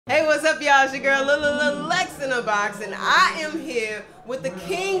Hey, what's up, y'all? It's your girl, Lil Lex in a box, and I am here with the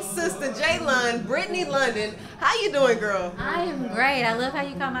King's sister, J-Lun, Brittney London. How you doing, girl? I am great. I love how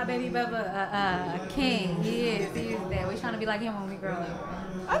you call my baby Bubba a king. He is that. We're trying to be like him when we grow up.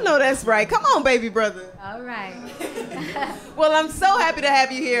 I know that's right. Come on, baby brother. All right. Well, I'm so happy to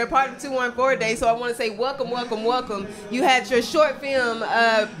have you here, part of 214 Day, so I want to say welcome, welcome, welcome. You had your short film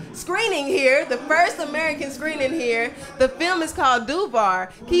screening here, the first American screening here. The film is called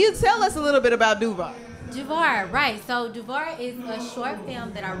DUVAR. Can you tell us a little bit about DUVAR? DUVAR, right. So DUVAR is a short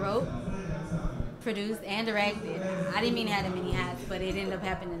film that I wrote, produced, and directed. I didn't mean to have that many hats, but it ended up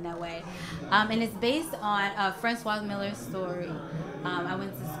happening that way. And it's based on Francois Miller's story. I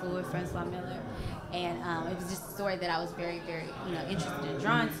went to school with Francois Miller, and it was just a story that I was very, very, interested and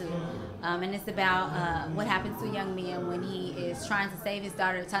drawn to. And it's about what happens to a young man when he is trying to save his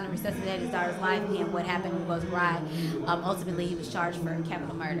daughter, trying to resuscitate his daughter's life, and what happened when goes awry. Ultimately, he was charged for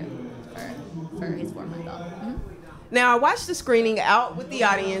capital murder for his 4-month-old. Mm-hmm. Now, I watched the screening out with the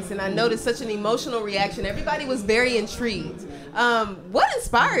audience, and I noticed such an emotional reaction. Everybody was very intrigued. What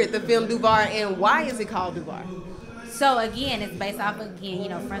inspired the film DUVAR, and why is it called DUVAR? So again, it's based off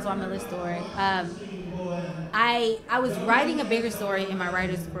Francois Miller's story. I was writing a bigger story in my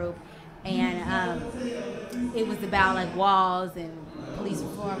writers group, and it was about like walls and police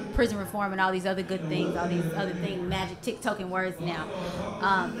reform, prison reform, and all these other good things, all these other things, magic token words now.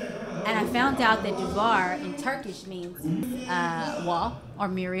 And I found out that DUVAR in Turkish means wall or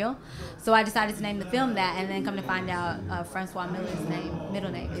Muriel. So I decided to name the film that, and then come to find out Francois Miller's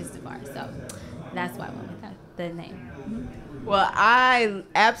middle name is DUVAR. So that's why I went with the name. Well, I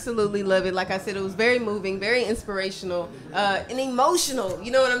absolutely love it. Like I said, it was very moving, very inspirational, and emotional.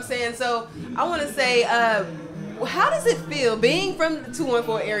 You know what I'm saying? So I want to say, how does it feel being from the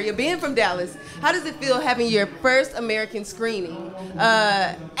 214 area, being from Dallas? How does it feel having your first American screening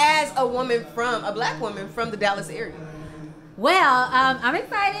as a black woman from the Dallas area? Well, I'm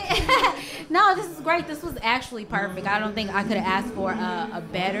excited. No, this is great. This was actually perfect. I don't think I could have asked for a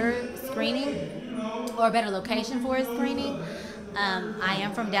better screening or a better location for a screening. I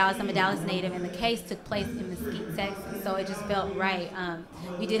am from Dallas. I'm a Dallas native, and the case took place in Mesquite, Texas, so it just felt right.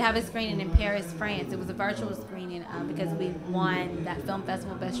 We did have a screening in Paris, France. It was a virtual screening because we won that film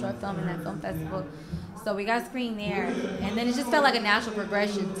festival, best short film in that film festival. So we got screened there, and then it just felt like a natural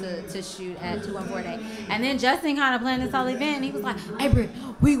progression to shoot at 214 Day. And then Justin kind of planned this whole event, and he was like, "Hey, Britt,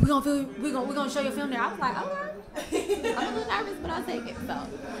 we gonna show your film there." I was like, "Okay." I'm a little nervous, but I'll take it. So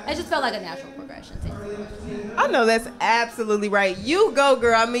it just felt like a natural progression to me. I know that's absolutely right. You go,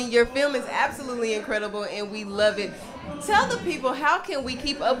 girl. I mean, your film is absolutely incredible, and we love it. Tell the people, how can we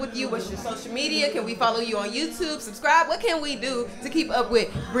keep up with you? What's your social media? Can we follow you on YouTube? Subscribe? What can we do to keep up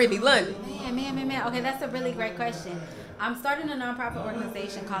with Brittney London? Man. Okay, that's a really great question. I'm starting a nonprofit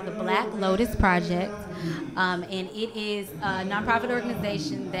organization called the Black Lotus Project, and it is a nonprofit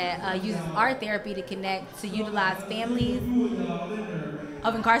organization that uses art therapy to utilize families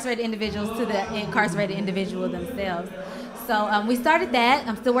of incarcerated individuals to the incarcerated individual themselves. So we started that.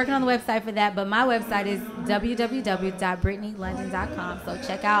 I'm still working on the website for that, but my website is www.brittneylondon.com. So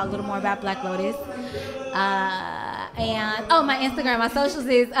check out a little more about Black Lotus. And my Instagram, my socials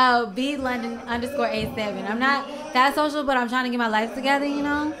is blondon_87. I'm not that social, but I'm trying to get my life together,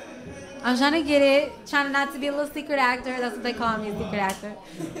 I'm trying to get it, trying not to be a little secret actor. That's what they call me, a secret actor.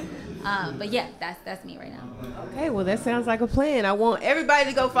 But yeah, that's me right now. Okay, well, that sounds like a plan. I want everybody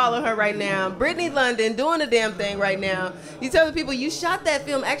to go follow her right now. Brittney London doing the damn thing right now. You tell the people you shot that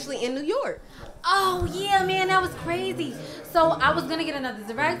film actually in New York. Oh, yeah, man, that was crazy. So I was going to get another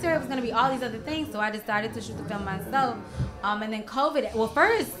director. It was going to be all these other things. So I decided to shoot the film myself. And then COVID, well,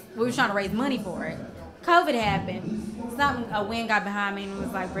 first we were trying to raise money for it. COVID happened. A wind got behind me and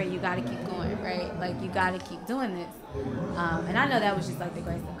was like, Britt, you got to keep going, right? Like, you got to keep doing this. And I know that was just like the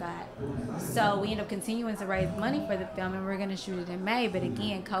grace of God. So we ended up continuing to raise money for the film, and we were going to shoot it in May. But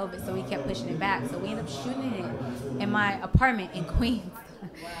again, COVID, so we kept pushing it back. So we ended up shooting it in my apartment in Queens.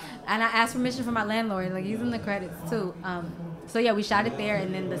 And I asked permission from my landlord, like, using the credits too. So yeah, we shot it there,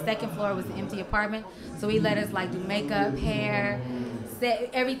 and then the second floor was an empty apartment. So he let us like do makeup, hair, set,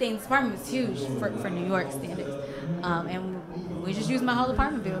 everything. This apartment was huge for New York standards. And we just used my whole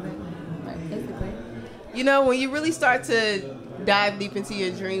apartment building, basically. When you really start to dive deep into your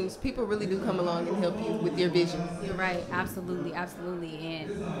dreams, people really do come along and help you with your vision. You're right, absolutely.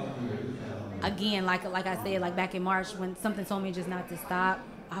 And again, like I said, like back in March when something told me just not to stop,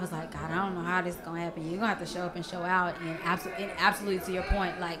 I was like, God, I don't know how this is gonna happen. You're gonna have to show up and show out. And absolutely to your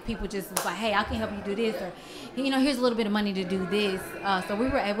point, like people just was like, hey, I can help you do this, or here's a little bit of money to do this. So we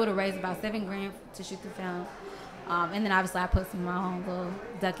were able to raise about $7,000 to shoot the film. And then obviously I put some of my own little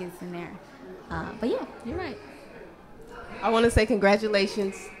ducats in there. But yeah, you're right. I want to say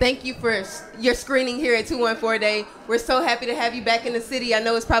congratulations. Thank you for your screening here at 214 Day. We're so happy to have you back in the city. I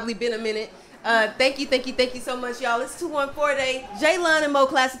know it's probably been a minute. Thank you so much, y'all. It's 214 Day. Jaylon and Mo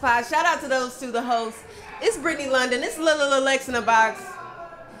Classified. Shout out to those two, the hosts. It's Brittney London. It's Lil Lex in the box.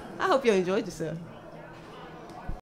 I hope you enjoyed yourself.